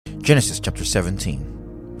Genesis chapter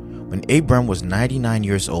 17. When Abram was 99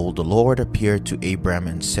 years old, the Lord appeared to Abram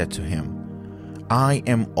and said to him, I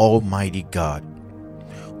am Almighty God.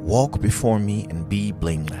 Walk before me and be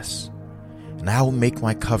blameless. And I will make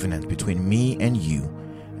my covenant between me and you,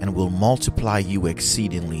 and will multiply you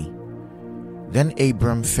exceedingly. Then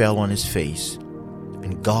Abram fell on his face,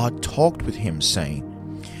 and God talked with him, saying,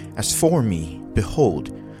 As for me,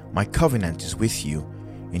 behold, my covenant is with you,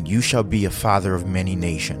 and you shall be a father of many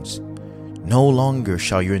nations. No longer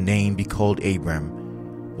shall your name be called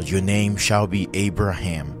Abram, but your name shall be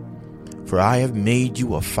Abraham. For I have made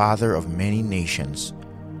you a father of many nations.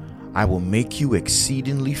 I will make you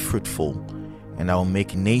exceedingly fruitful, and I will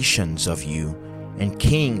make nations of you, and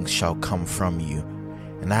kings shall come from you.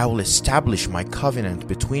 And I will establish my covenant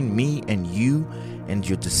between me and you and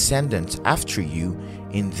your descendants after you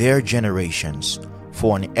in their generations,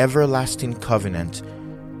 for an everlasting covenant,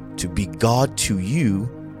 to be God to you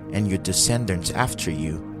and your descendants after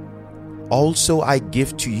you. Also I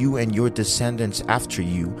give to you and your descendants after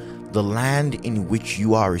you the land in which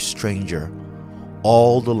you are a stranger,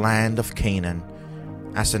 all the land of Canaan,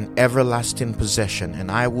 as an everlasting possession,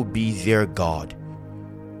 and I will be their God.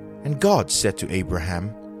 And God said to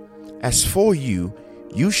Abraham, As for you,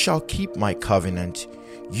 you shall keep my covenant,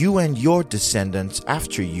 you and your descendants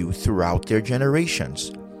after you throughout their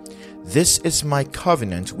generations. This is my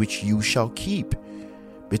covenant which you shall keep.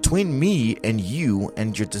 Between me and you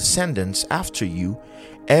and your descendants after you,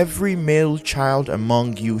 every male child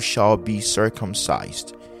among you shall be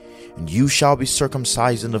circumcised. And you shall be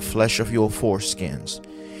circumcised in the flesh of your foreskins.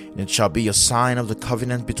 And it shall be a sign of the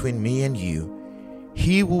covenant between me and you.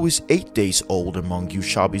 He who is 8 days old among you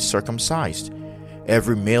shall be circumcised,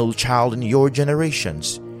 every male child in your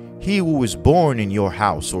generations. He who is born in your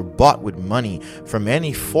house or bought with money from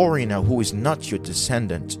any foreigner who is not your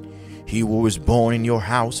descendant. He who is born in your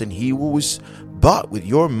house and he who is bought with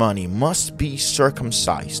your money must be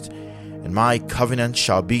circumcised. And my covenant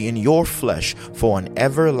shall be in your flesh for an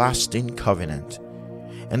everlasting covenant.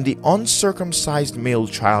 And the uncircumcised male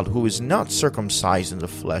child who is not circumcised in the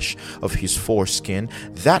flesh of his foreskin,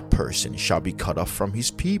 that person shall be cut off from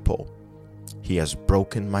his people. He has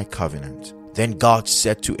broken my covenant. Then God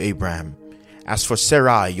said to Abraham, As for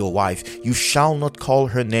Sarai, your wife, you shall not call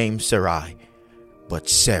her name Sarai, but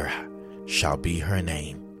Sarah shall be her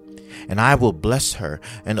name. And I will bless her,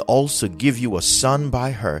 and also give you a son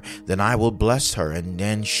by her. Then I will bless her, and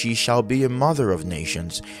then she shall be a mother of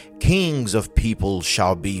nations. Kings of people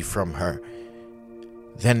shall be from her.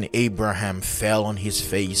 Then Abraham fell on his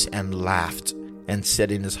face and laughed, and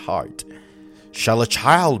said in his heart, Shall a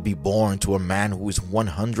child be born to a man who is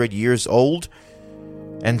 100 years old?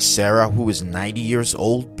 And Sarah, who is 90 years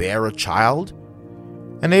old, bear a child?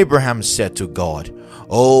 And Abraham said to God,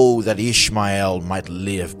 Oh, that Ishmael might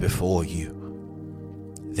live before you.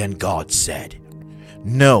 Then God said,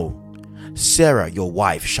 No, Sarah your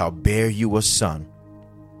wife shall bear you a son,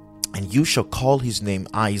 and you shall call his name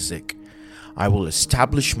Isaac. I will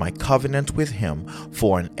establish my covenant with him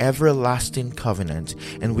for an everlasting covenant,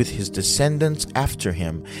 and with his descendants after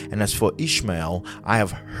him. And as for Ishmael, I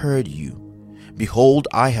have heard you. Behold,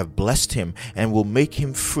 I have blessed him, and will make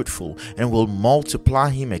him fruitful, and will multiply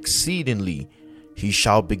him exceedingly. He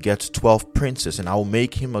shall beget 12 princes, and I will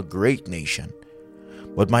make him a great nation.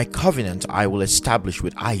 But my covenant I will establish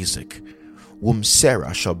with Isaac, whom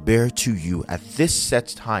Sarah shall bear to you at this set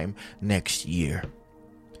time next year.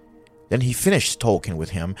 Then he finished talking with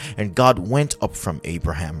him, and God went up from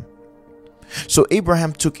Abraham. So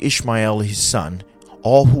Abraham took Ishmael his son,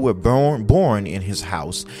 all who were born in his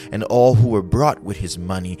house, and all who were brought with his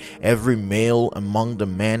money, every male among the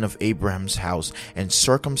men of Abraham's house, and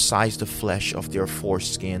circumcised the flesh of their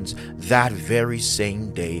foreskins that very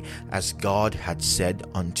same day, as God had said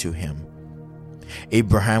unto him.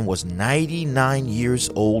 Abraham was 99 years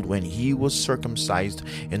old when he was circumcised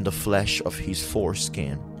in the flesh of his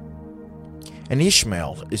foreskin. And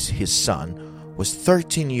Ishmael, his son, was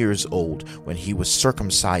 13 years old when he was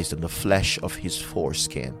circumcised in the flesh of his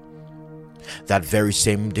foreskin. That very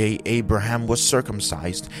same day Abraham was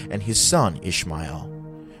circumcised, and his son Ishmael.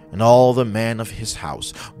 And all the men of his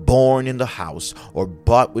house, born in the house or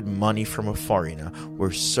bought with money from a foreigner,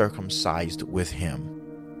 were circumcised with him.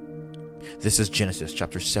 This is Genesis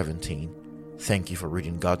chapter 17. Thank you for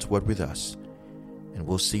reading God's word with us. And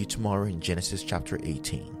we'll see you tomorrow in Genesis chapter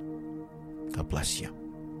 18. God bless you.